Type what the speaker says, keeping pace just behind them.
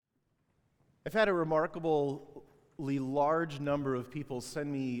I've had a remarkably large number of people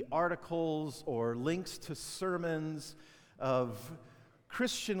send me articles or links to sermons of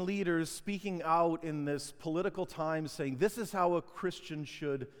Christian leaders speaking out in this political time saying, this is how a Christian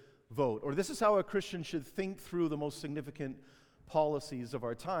should vote, or this is how a Christian should think through the most significant policies of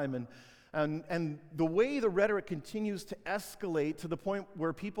our time. And the way the rhetoric continues to escalate to the point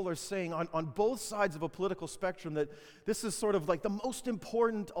where people are saying on both sides of a political spectrum that this is sort of like the most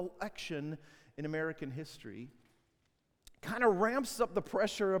important election in American history, kind of ramps up the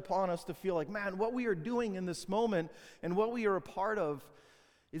pressure upon us to feel like, man, what we are doing in this moment and what we are a part of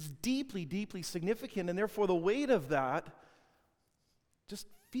is deeply, deeply significant, and therefore the weight of that just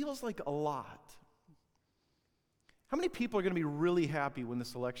feels like a lot. How many people are going to be really happy when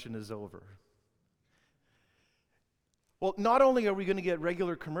this election is over? Well, not only are we going to get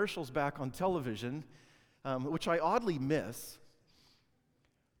regular commercials back on television, which I oddly miss,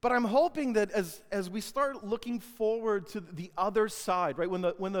 but I'm hoping that as we start looking forward to the other side, right,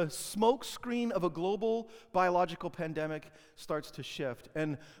 when the smoke screen of a global biological pandemic starts to shift,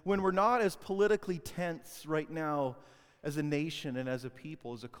 and when we're not as politically tense right now as a nation and as a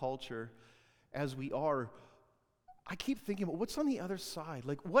people, as a culture, as we are, I keep thinking about what's on the other side.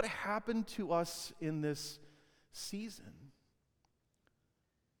 Like, what happened to us in this season?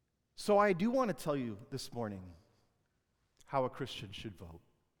 So I do want to tell you this morning how a Christian should vote.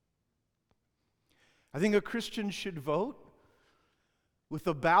 I think a Christian should vote with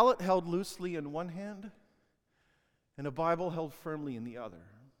a ballot held loosely in one hand and a Bible held firmly in the other.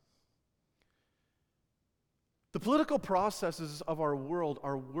 The political processes of our world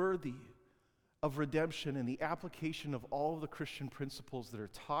are worthy of redemption and the application of all of the Christian principles that are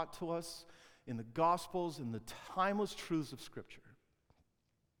taught to us in the Gospels and the timeless truths of Scripture.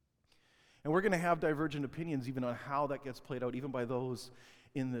 And we're going to have divergent opinions even on how that gets played out, even by those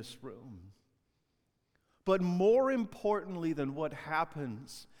in this room. But more importantly than what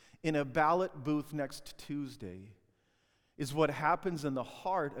happens in a ballot booth next Tuesday is what happens in the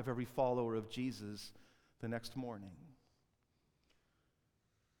heart of every follower of Jesus the next morning.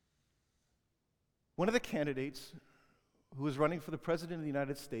 One of the candidates who was running for the President of the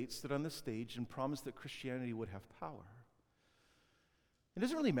United States stood on the stage and promised that Christianity would have power. It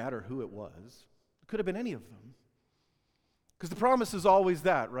doesn't really matter who it was. It could have been any of them. Because the promise is always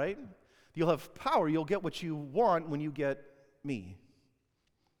that, right? You'll have power, you'll get what you want when you get me.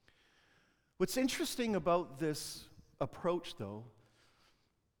 What's interesting about this approach, though,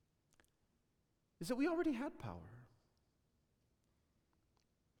 is that we already had power.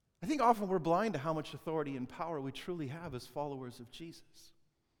 I think often we're blind to how much authority and power we truly have as followers of Jesus.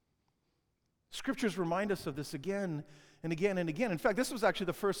 Scriptures remind us of this again and again and again. In fact, this was actually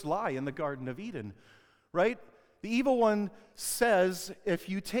the first lie in the Garden of Eden, right? The evil one says, if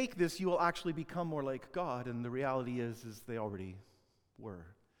you take this, you will actually become more like God. And the reality is they already were.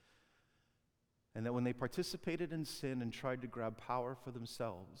 And that when they participated in sin and tried to grab power for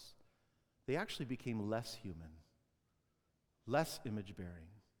themselves, they actually became less human, less image-bearing,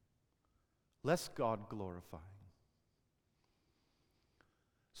 less God-glorifying.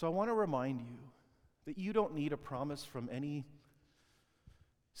 So I want to remind you that you don't need a promise from any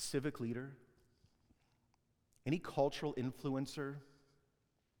civic leader, any cultural influencer,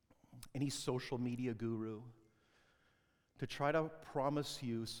 any social media guru, to try to promise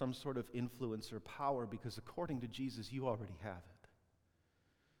you some sort of influence or power, because according to Jesus, you already have it.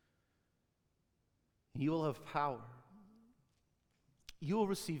 And you will have power. You will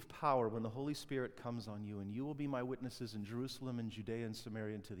receive power when the Holy Spirit comes on you, and you will be my witnesses in Jerusalem and Judea and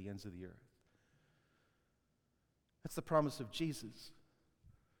Samaria and to the ends of the earth. That's the promise of Jesus,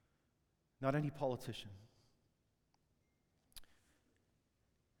 not any politician.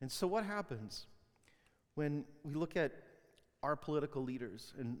 And so what happens when we look at our political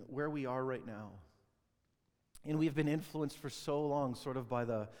leaders and where we are right now? And we've been influenced for so long sort of by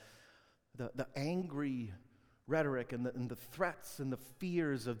the angry rhetoric and the threats and the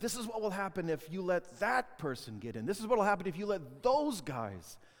fears of, this is what will happen if you let that person get in. This is what will happen if you let those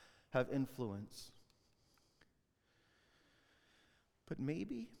guys have influence. But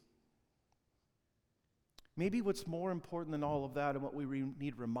maybe what's more important than all of that, and what we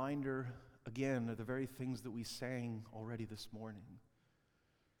need reminder again, are the very things that we sang already this morning.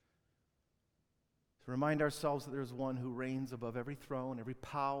 To remind ourselves that there's one who reigns above every throne, every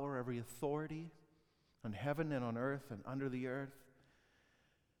power, every authority on heaven and on earth and under the earth.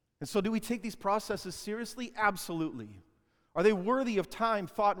 And so do we take these processes seriously? Absolutely. Are they worthy of time,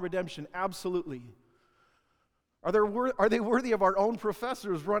 thought, and redemption? Absolutely. Are they worthy of our own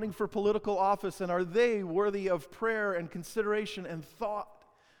professors running for political office, and are they worthy of prayer and consideration and thought?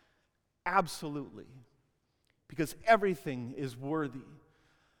 Absolutely. Because everything is worthy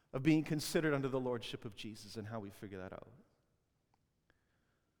of being considered under the lordship of Jesus, and how we figure that out.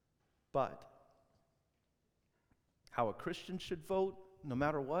 But how a Christian should vote, no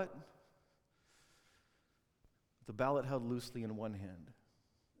matter what, the ballot held loosely in one hand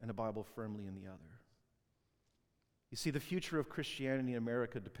and a Bible firmly in the other. You see, the future of Christianity in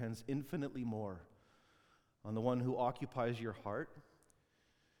America depends infinitely more on the one who occupies your heart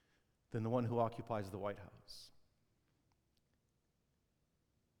than the one who occupies the White House.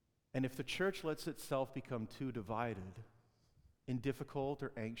 And if the church lets itself become too divided in difficult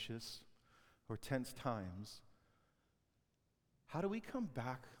or anxious or tense times, how do we come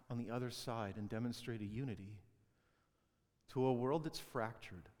back on the other side and demonstrate a unity to a world that's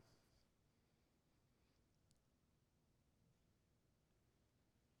fractured?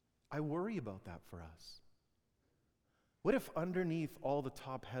 I worry about that for us. What if underneath all the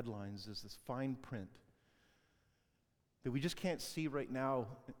top headlines is this fine print that we just can't see right now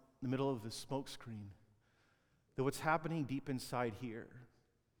in the middle of the smoke screen? That what's happening deep inside here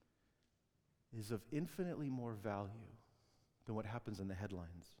is of infinitely more value than what happens in the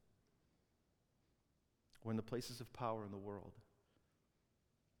headlines or in the places of power in the world.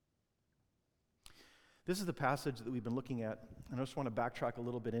 This is the passage that we've been looking at, and I just want to backtrack a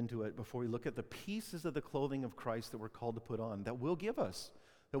little bit into it before we look at the pieces of the clothing of Christ that we're called to put on, that will give us,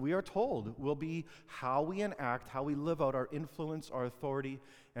 that we are told will be how we enact, how we live out our influence, our authority,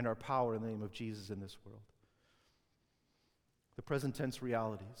 and our power in the name of Jesus in this world. The present tense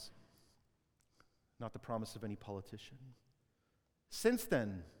realities, not the promise of any politician. Since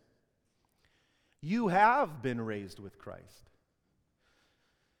then, you have been raised with Christ.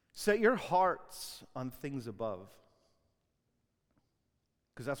 Set your hearts on things above,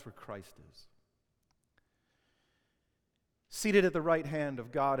 because that's where Christ is. Seated at the right hand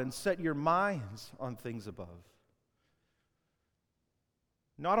of God, and set your minds on things above,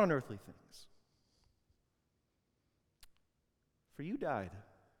 not on earthly things. For you died,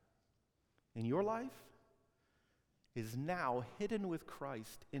 and your life is now hidden with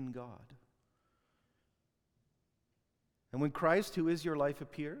Christ in God. And when Christ, who is your life,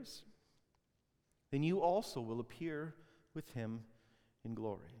 appears, then you also will appear with him in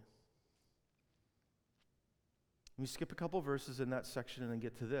glory. Let me skip a couple verses in that section and then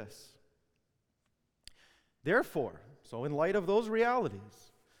get to this. Therefore, so in light of those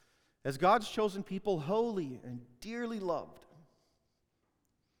realities, as God's chosen people, holy and dearly loved,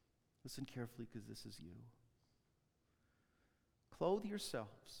 listen carefully because this is you. Clothe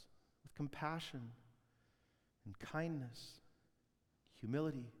yourselves with compassion and kindness,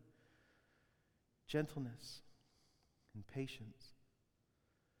 humility, gentleness, and patience.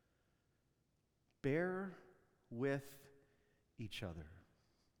 Bear with each other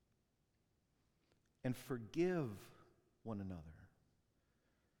and forgive one another.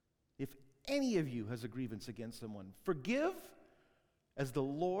 If any of you has a grievance against someone, forgive as the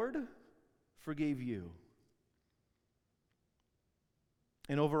Lord forgave you.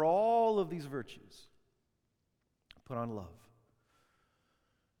 And over all of these virtues, put on love,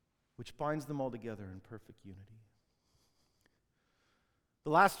 which binds them all together in perfect unity. The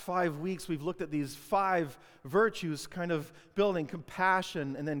last 5 weeks, we've looked at these 5 virtues, kind of building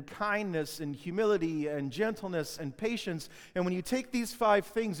compassion and then kindness and humility and gentleness and patience. And when you take these 5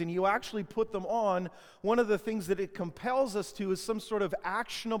 things and you actually put them on, one of the things that it compels us to is some sort of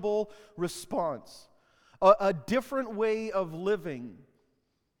actionable response, a different way of living.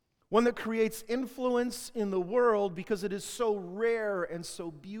 One that creates influence in the world because it is so rare and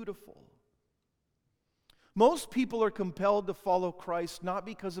so beautiful. Most people are compelled to follow Christ not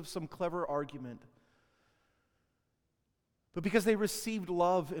because of some clever argument, but because they received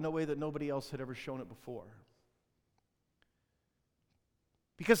love in a way that nobody else had ever shown it before.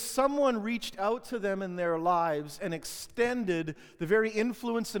 Because someone reached out to them in their lives and extended the very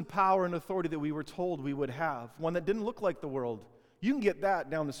influence and power and authority that we were told we would have, one that didn't look like the world. You can get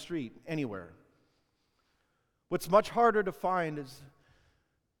that down the street, anywhere. What's much harder to find is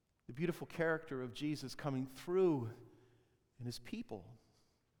the beautiful character of Jesus coming through in his people.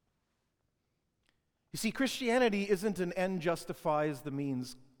 You see, Christianity isn't an end justifies the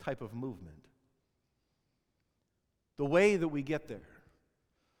means type of movement. The way that we get there,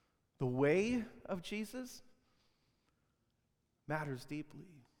 the way of Jesus, matters deeply.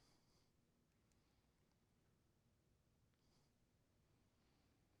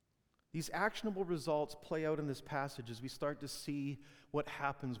 These actionable results play out in this passage as we start to see what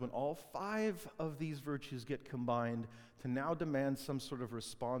happens when all 5 of these virtues get combined to now demand some sort of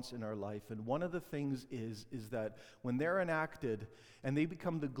response in our life. And one of the things is that when they're enacted and they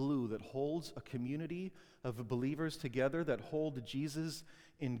become the glue that holds a community of believers together, that hold Jesus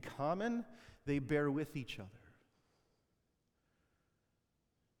in common, they bear with each other.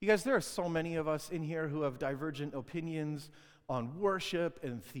 You guys, there are so many of us in here who have divergent opinions on worship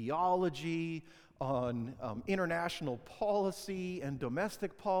and theology, on international policy and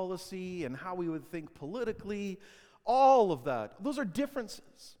domestic policy and how we would think politically, all of that. Those are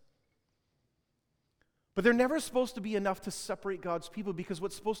differences. But they're never supposed to be enough to separate God's people, because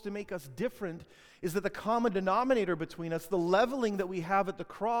what's supposed to make us different is that the common denominator between us, the leveling that we have at the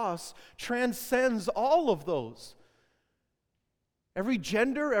cross, transcends all of those. Every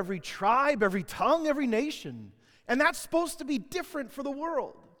gender, every tribe, every tongue, every nation. And that's supposed to be different for the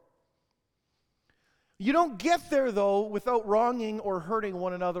world. You don't get there, though, without wronging or hurting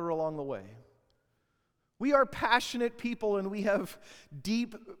one another along the way. We are passionate people, and we have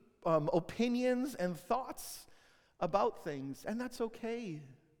deep opinions and thoughts about things, and that's okay.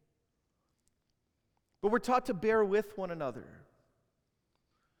 But we're taught to bear with one another.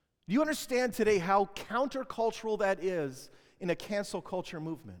 Do you understand today how countercultural that is in a cancel culture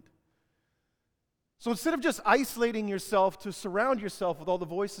movement? So instead of just isolating yourself to surround yourself with all the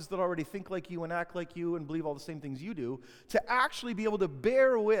voices that already think like you and act like you and believe all the same things you do, to actually be able to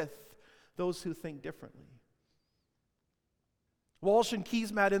bear with those who think differently. Walsh and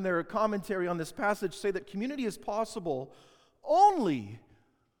Keesmaat, in their commentary on this passage, say that community is possible only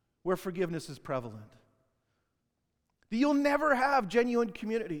where forgiveness is prevalent. That you'll never have genuine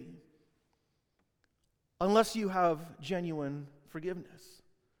community unless you have genuine forgiveness.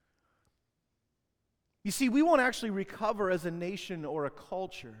 You see, we won't actually recover as a nation or a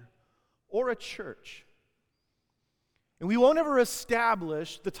culture or a church. And we won't ever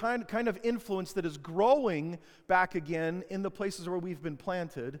establish the kind of influence that is growing back again in the places where we've been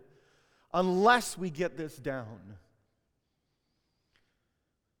planted unless we get this down.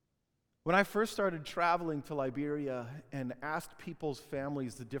 When I first started traveling to Liberia and asked people's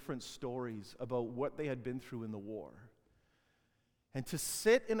families the different stories about what they had been through in the war, and to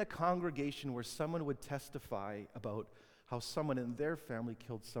sit in a congregation where someone would testify about how someone in their family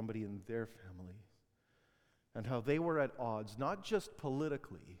killed somebody in their family, and how they were at odds, not just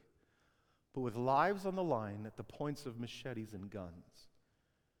politically, but with lives on the line at the points of machetes and guns.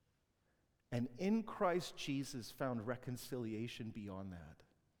 And in Christ Jesus found reconciliation beyond that.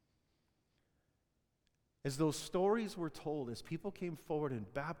 As those stories were told, as people came forward in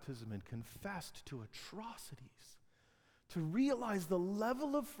baptism and confessed to atrocities, to realize the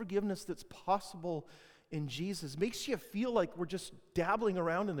level of forgiveness that's possible in Jesus makes you feel like we're just dabbling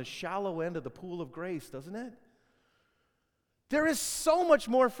around in the shallow end of the pool of grace, doesn't it? There is so much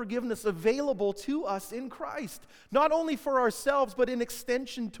more forgiveness available to us in Christ, not only for ourselves, but in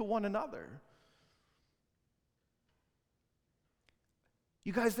extension to one another.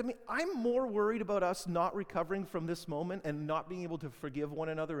 You guys, I'm more worried about us not recovering from this moment and not being able to forgive one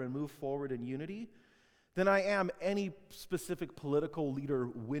another and move forward in unity than I am any specific political leader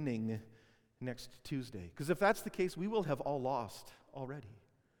winning next Tuesday. Because if that's the case, we will have all lost already.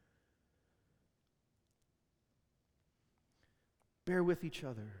 Bear with each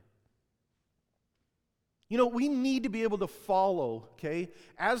other. You know, we need to be able to follow, okay?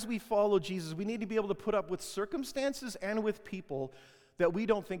 As we follow Jesus, we need to be able to put up with circumstances and with people that we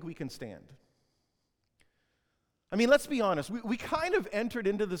don't think we can stand. I mean, let's be honest. We kind of entered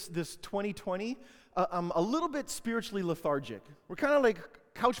into this 2020 a little bit spiritually lethargic. We're kind of like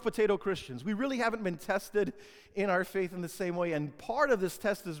couch potato Christians. We really haven't been tested in our faith in the same way, and part of this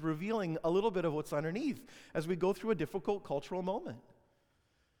test is revealing a little bit of what's underneath as we go through a difficult cultural moment,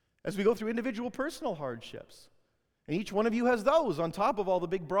 as we go through individual personal hardships. And each one of you has those on top of all the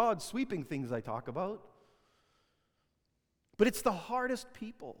big, broad, sweeping things I talk about. But it's the hardest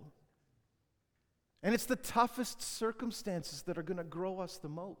people, and it's the toughest circumstances that are going to grow us the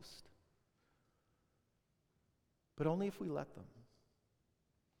most. But only if we let them.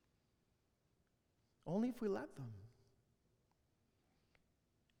 Only if we let them.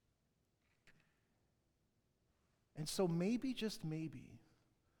 And so maybe, just maybe,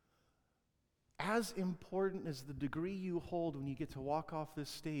 as important as the degree you hold when you get to walk off this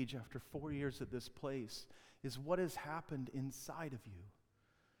stage after 4 years at this place is what has happened inside of you.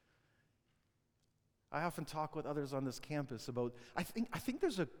 I often talk with others on this campus about, I think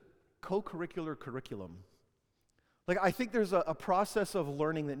there's a co-curricular curriculum. Like, I think there's a process of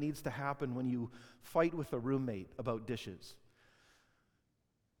learning that needs to happen when you fight with a roommate about dishes.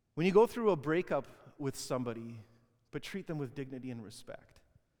 When you go through a breakup with somebody, but treat them with dignity and respect.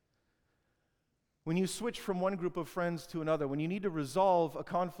 When you switch from one group of friends to another, when you need to resolve a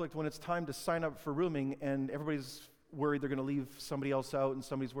conflict when it's time to sign up for rooming and everybody's worried they're going to leave somebody else out and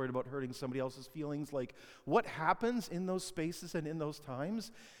somebody's worried about hurting somebody else's feelings, like what happens in those spaces and in those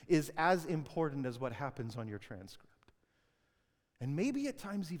times is as important as what happens on your transcript. And maybe at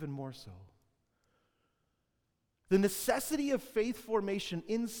times even more so. The necessity of faith formation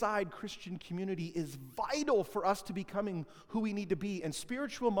inside Christian community is vital for us to becoming who we need to be, and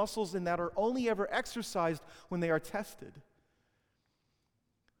spiritual muscles in that are only ever exercised when they are tested.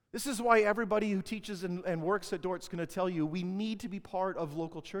 This is why everybody who teaches and works at Dort's going to tell you we need to be part of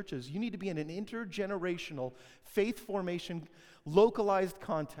local churches. You need to be in an intergenerational faith formation, localized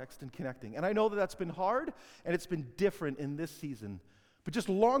context and connecting. And I know that that's been hard and it's been different in this season. But just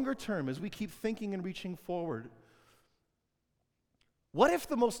longer term, as we keep thinking and reaching forward, what if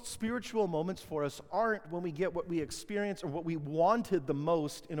the most spiritual moments for us aren't when we get what we experience or what we wanted the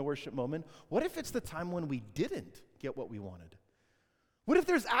most in a worship moment? What if it's the time when we didn't get what we wanted? What if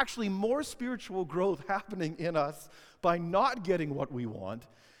there's actually more spiritual growth happening in us by not getting what we want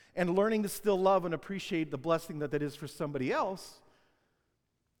and learning to still love and appreciate the blessing that is for somebody else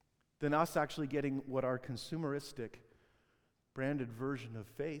than us actually getting what our consumeristic, branded version of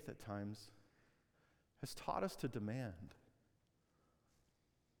faith at times has taught us to demand?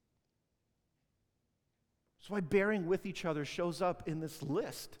 That's why bearing with each other shows up in this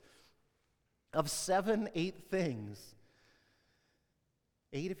list of 8 things.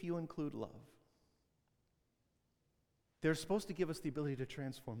 8 if you include love. They're supposed to give us the ability to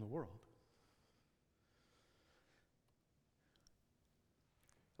transform the world.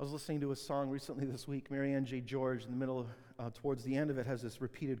 I was listening to a song recently this week, Marianne J. George, in the middle, towards the end of it, has this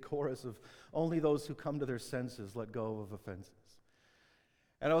repeated chorus of, only those who come to their senses let go of offenses.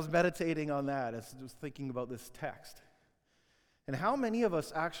 And I was meditating on that as I was thinking about this text. And how many of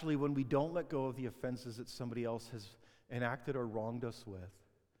us actually, when we don't let go of the offenses that somebody else has enacted or wronged us with,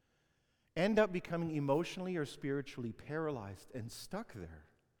 end up becoming emotionally or spiritually paralyzed and stuck there?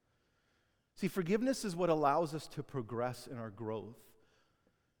 See, forgiveness is what allows us to progress in our growth.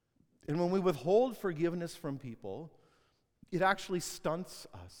 And when we withhold forgiveness from people, it actually stunts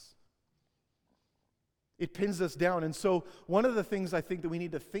us. It pins us down. And so one of the things I think that we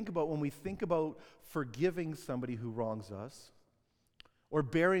need to think about when we think about forgiving somebody who wrongs us or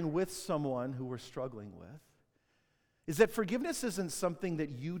bearing with someone who we're struggling with is that forgiveness isn't something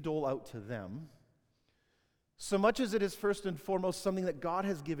that you dole out to them so much as it is first and foremost something that God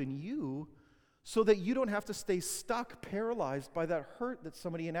has given you so that you don't have to stay stuck, paralyzed by that hurt that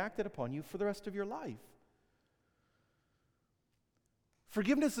somebody enacted upon you for the rest of your life.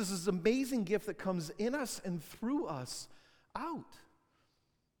 Forgiveness is this amazing gift that comes in us and through us out.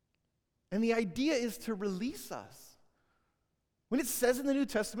 And the idea is to release us. When it says in the New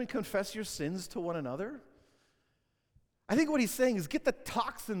Testament, confess your sins to one another, I think what he's saying is get the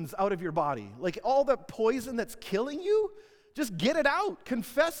toxins out of your body. Like all the poison that's killing you, just get it out.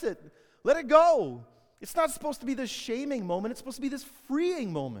 Confess it. Let it go. It's not supposed to be this shaming moment. It's supposed to be this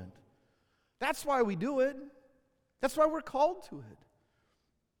freeing moment. That's why we do it. That's why we're called to it.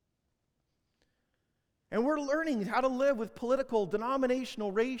 And we're learning how to live with political,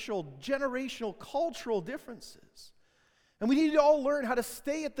 denominational, racial, generational, cultural differences. And we need to all learn how to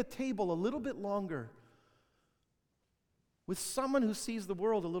stay at the table a little bit longer with someone who sees the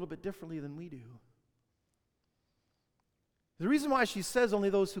world a little bit differently than we do. The reason why she says only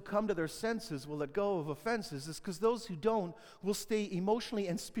those who come to their senses will let go of offenses is because those who don't will stay emotionally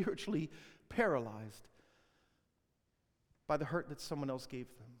and spiritually paralyzed by the hurt that someone else gave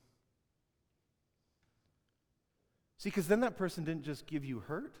them. See, because then that person didn't just give you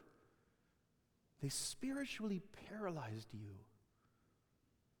hurt, they spiritually paralyzed you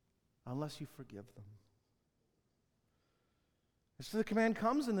unless you forgive them. And so the command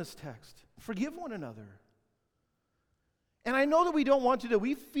comes in this text, forgive one another. And I know that we don't want to do,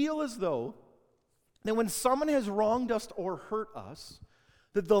 we feel as though that when someone has wronged us or hurt us,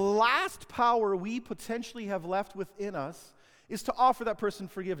 that the last power we potentially have left within us is to offer that person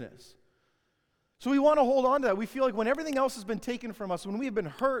forgiveness. So we want to hold on to that. We feel like when everything else has been taken from us, when we have been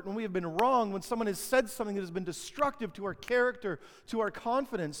hurt, when we have been wrong, when someone has said something that has been destructive to our character, to our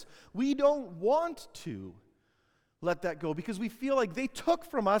confidence, we don't want to let that go because we feel like they took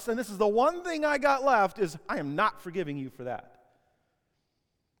from us, and this is the one thing I got left is I am not forgiving you for that.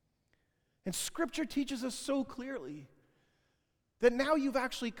 And Scripture teaches us so clearly that now you've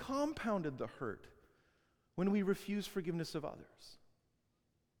actually compounded the hurt when we refuse forgiveness of others.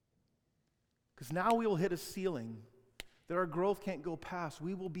 Because now we will hit a ceiling that our growth can't go past.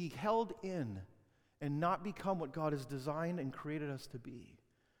 We will be held in and not become what God has designed and created us to be.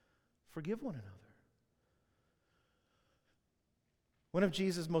 Forgive one another. One of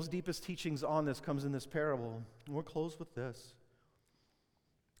Jesus' most deepest teachings on this comes in this parable. And we'll close with this.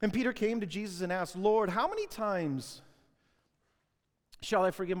 And Peter came to Jesus and asked, Lord, how many times shall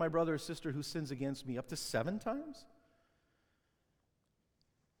I forgive my brother or sister who sins against me? Up to 7 times?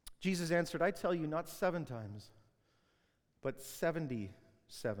 Jesus answered, I tell you, not 7 times, but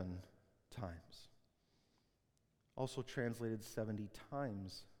 77 times. Also translated 70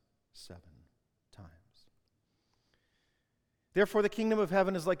 times 7 times. Therefore, the kingdom of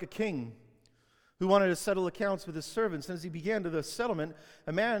heaven is like a king who wanted to settle accounts with his servants. And as he began to the settlement,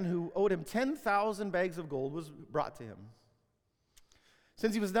 a man who owed him 10,000 bags of gold was brought to him.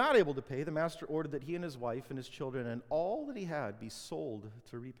 Since he was not able to pay, the master ordered that he and his wife and his children and all that he had be sold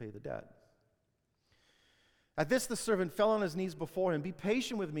to repay the debt. At this, the servant fell on his knees before him. Be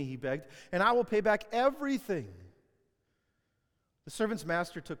patient with me, he begged, and I will pay back everything. The servant's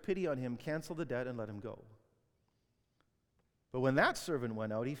master took pity on him, canceled the debt, and let him go. But when that servant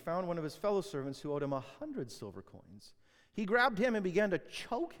went out, he found one of his fellow servants who owed him 100 silver coins. He grabbed him and began to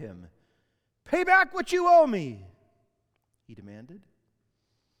choke him. Pay back what you owe me, he demanded.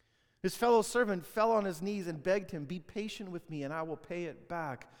 His fellow servant fell on his knees and begged him, be patient with me and I will pay it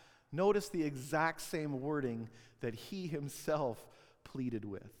back. Notice the exact same wording that he himself pleaded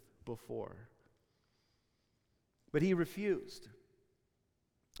with before. But he refused.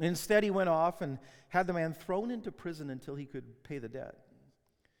 Instead, he went off and had the man thrown into prison until he could pay the debt.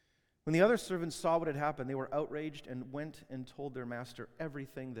 When the other servants saw what had happened, they were outraged and went and told their master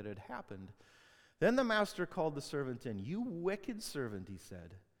everything that had happened. Then the master called the servant in. You wicked servant, he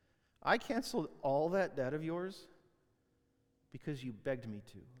said. I canceled all that debt of yours because you begged me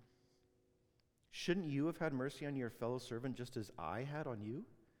to. Shouldn't you have had mercy on your fellow servant just as I had on you?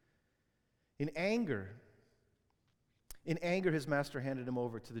 In anger, his master handed him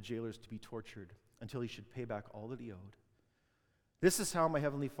over to the jailers to be tortured until he should pay back all that he owed. This is how my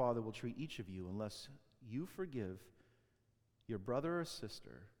heavenly Father will treat each of you unless you forgive your brother or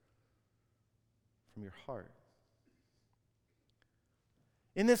sister from your heart.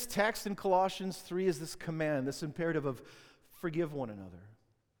 In this text in Colossians 3 is this command, this imperative of forgive one another.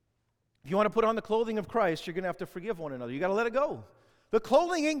 If you want to put on the clothing of Christ, you're going to have to forgive one another. You got to let it go. The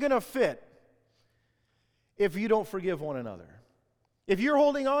clothing ain't going to fit if you don't forgive one another. If you're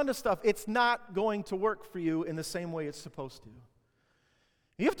holding on to stuff, it's not going to work for you in the same way it's supposed to.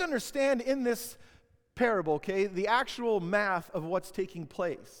 You have to understand in this parable, okay, the actual math of what's taking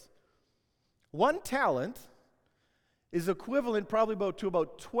place. 1 talent is equivalent probably to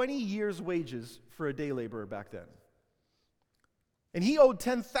about 20 years' wages for a day laborer back then. And he owed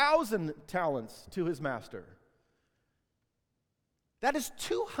 10,000 talents to his master. That is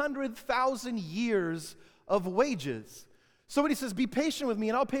 200,000 years of wages. Somebody says, be patient with me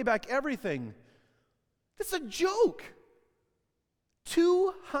and I'll pay back everything. That's a joke.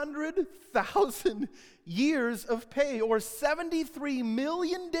 200,000 years of pay, or 73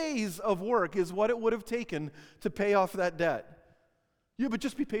 million days of work is what it would have taken to pay off that debt. Yeah, but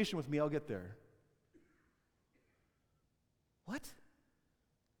just be patient with me, I'll get there. What?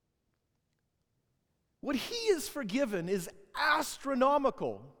 What he is forgiven is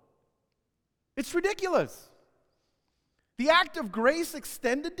astronomical. It's ridiculous. The act of grace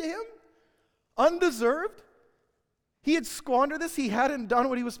extended to him, undeserved. He had squandered this. He hadn't done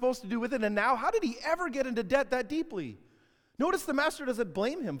what he was supposed to do with it. And now, how did he ever get into debt that deeply? Notice the master doesn't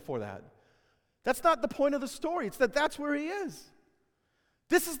blame him for that. That's not the point of the story. It's that that's where he is.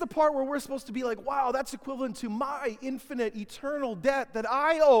 This is the part where we're supposed to be like, wow, that's equivalent to my infinite, eternal debt that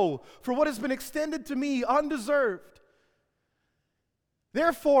I owe for what has been extended to me undeserved.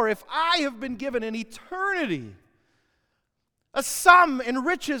 Therefore, if I have been given an eternity, a sum and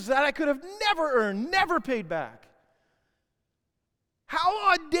riches that I could have never earned, never paid back,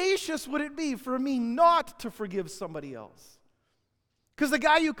 how audacious would it be for me not to forgive somebody else? Because the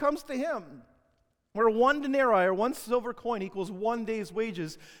guy who comes to him, where 1 denarii or 1 silver coin equals 1 day's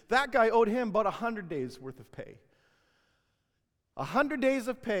wages, that guy owed him about 100 days worth of pay. 100 days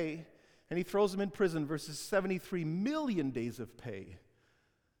of pay, and he throws him in prison versus 73 million days of pay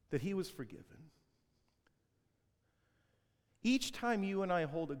that he was forgiven. Each time you and I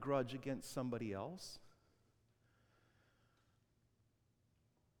hold a grudge against somebody else,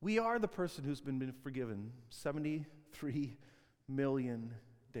 we are the person who's been forgiven 73 million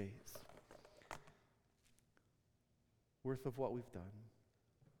days worth of what we've done.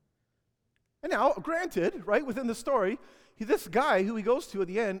 And now, granted, right, within the story, this guy who he goes to at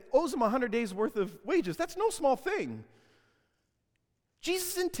the end owes him 100 days worth of wages. That's no small thing.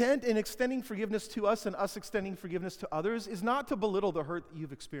 Jesus' intent in extending forgiveness to us and us extending forgiveness to others is not to belittle the hurt that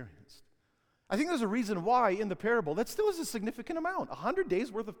you've experienced. I think there's a reason why in the parable that still is a significant amount. 100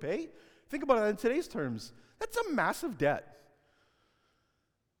 days worth of pay? Think about it in today's terms. That's a massive debt.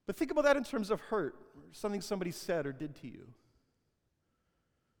 But think about that in terms of hurt, or something somebody said or did to you.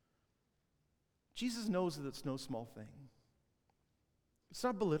 Jesus knows that it's no small thing. It's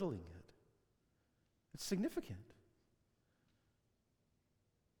not belittling it. It's significant.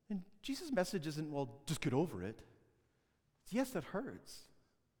 And Jesus' message isn't, well, just get over it. It's, yes, that hurts.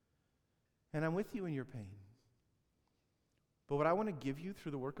 And I'm with you in your pain. But what I want to give you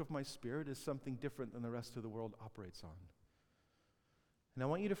through the work of my Spirit is something different than the rest of the world operates on. And I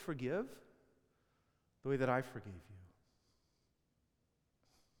want you to forgive the way that I forgave you.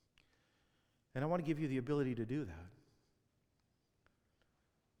 And I want to give you the ability to do that.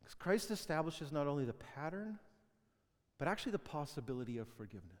 Because Christ establishes not only the pattern, but actually the possibility of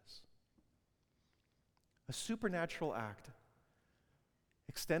forgiveness. A supernatural act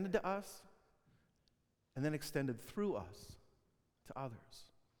extended to us and then extended through us to others.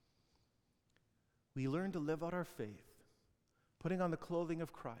 We learn to live out our faith, putting on the clothing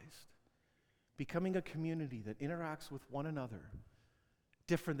of Christ, becoming a community that interacts with one another,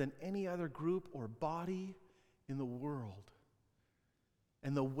 different than any other group or body in the world.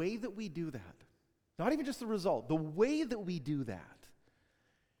 And the way that we do that, not even just the result, the way that we do that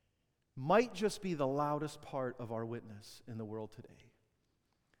might just be the loudest part of our witness in the world today.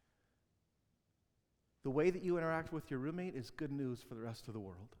 The way that you interact with your roommate is good news for the rest of the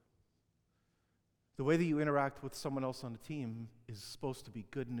world. The way that you interact with someone else on the team is supposed to be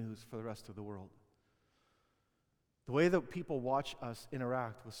good news for the rest of the world. The way that people watch us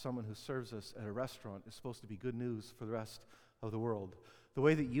interact with someone who serves us at a restaurant is supposed to be good news for the rest of the world. The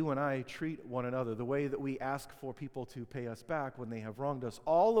way that you and I treat one another, the way that we ask for people to pay us back when they have wronged us,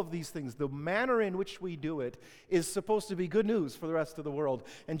 all of these things, the manner in which we do it is supposed to be good news for the rest of the world.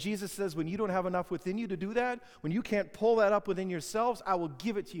 And Jesus says, when you don't have enough within you to do that, when you can't pull that up within yourselves, I will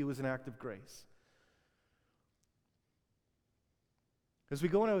give it to you as an act of grace. As we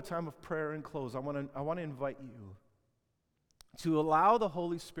go into a time of prayer and close, I want to invite you to allow the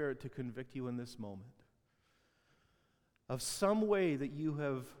Holy Spirit to convict you in this moment of some way that you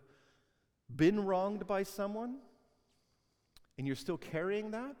have been wronged by someone and you're still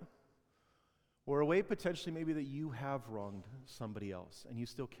carrying that, or a way potentially maybe that you have wronged somebody else and you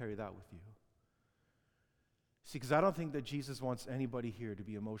still carry that with you. See, because I don't think that Jesus wants anybody here to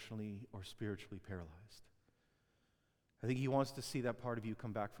be emotionally or spiritually paralyzed. I think he wants to see that part of you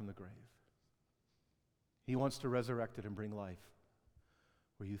come back from the grave. He wants to resurrect it and bring life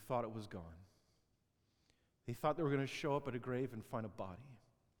where you thought it was gone. They thought they were going to show up at a grave and find a body.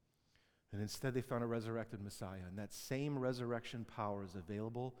 And instead they found a resurrected Messiah. And that same resurrection power is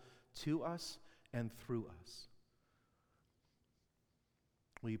available to us and through us.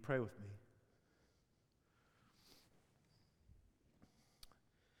 Will you pray with me?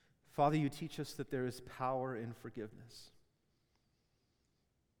 Father, you teach us that there is power in forgiveness,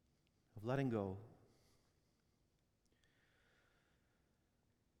 of letting go.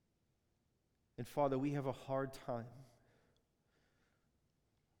 And Father, we have a hard time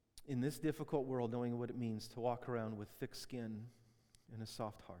in this difficult world knowing what it means to walk around with thick skin and a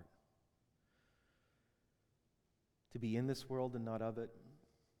soft heart. To be in this world and not of it.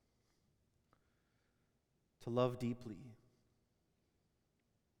 To love deeply.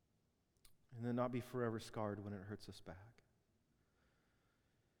 And then not be forever scarred when it hurts us back.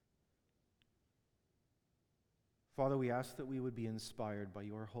 Father, we ask that we would be inspired by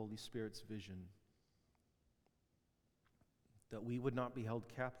your Holy Spirit's vision, that we would not be held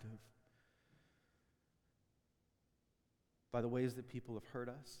captive by the ways that people have hurt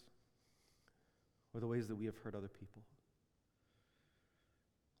us or the ways that we have hurt other people.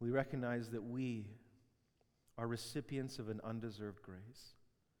 We recognize that we are recipients of an undeserved grace.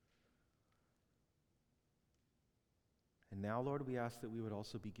 And now, Lord, we ask that we would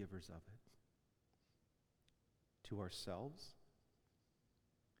also be givers of it. To ourselves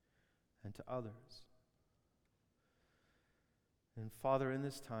and to others. And Father, in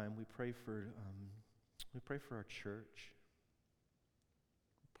this time, we pray for our church.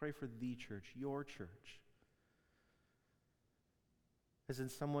 We pray for the church, your church. As in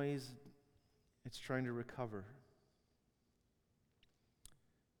some ways, it's trying to recover.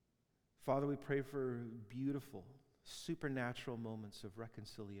 Father, we pray for beautiful, supernatural moments of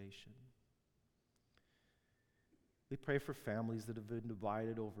reconciliation. We pray for families that have been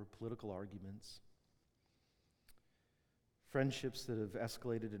divided over political arguments, friendships that have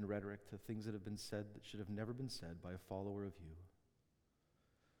escalated in rhetoric to things that have been said that should have never been said by a follower of you.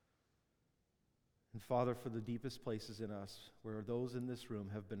 And Father, for the deepest places in us, where those in this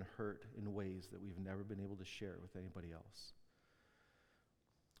room have been hurt in ways that we've never been able to share with anybody else,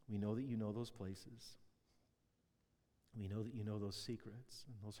 we know that you know those places. We know that you know those secrets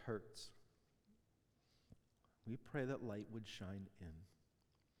and those hurts. We pray that light would shine in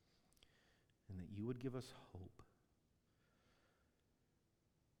and that you would give us hope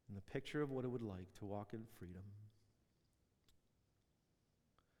and the picture of what it would like to walk in freedom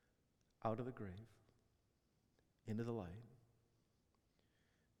out of the grave, into the light,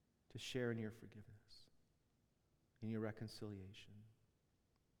 to share in your forgiveness, in your reconciliation,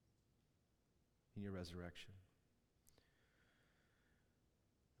 in your resurrection.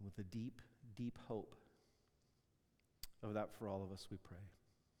 And with the deep, deep hope of that for all of us, we pray.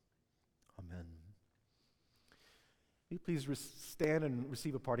 Amen. Will you please stand and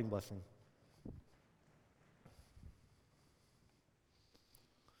receive a parting blessing?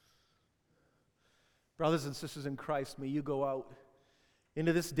 Brothers and sisters in Christ, may you go out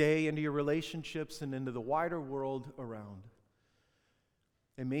into this day, into your relationships, and into the wider world around.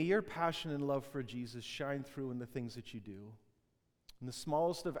 And may your passion and love for Jesus shine through in the things that you do, in the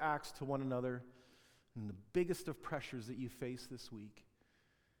smallest of acts to one another, and the biggest of pressures that you face this week.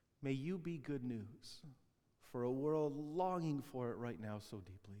 May you be good news for a world longing for it right now so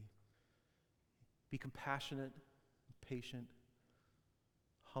deeply. Be compassionate, patient,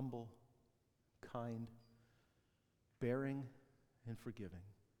 humble, kind, bearing, and forgiving.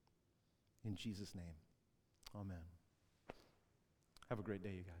 In Jesus' name, amen. Have a great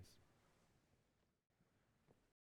day, you guys.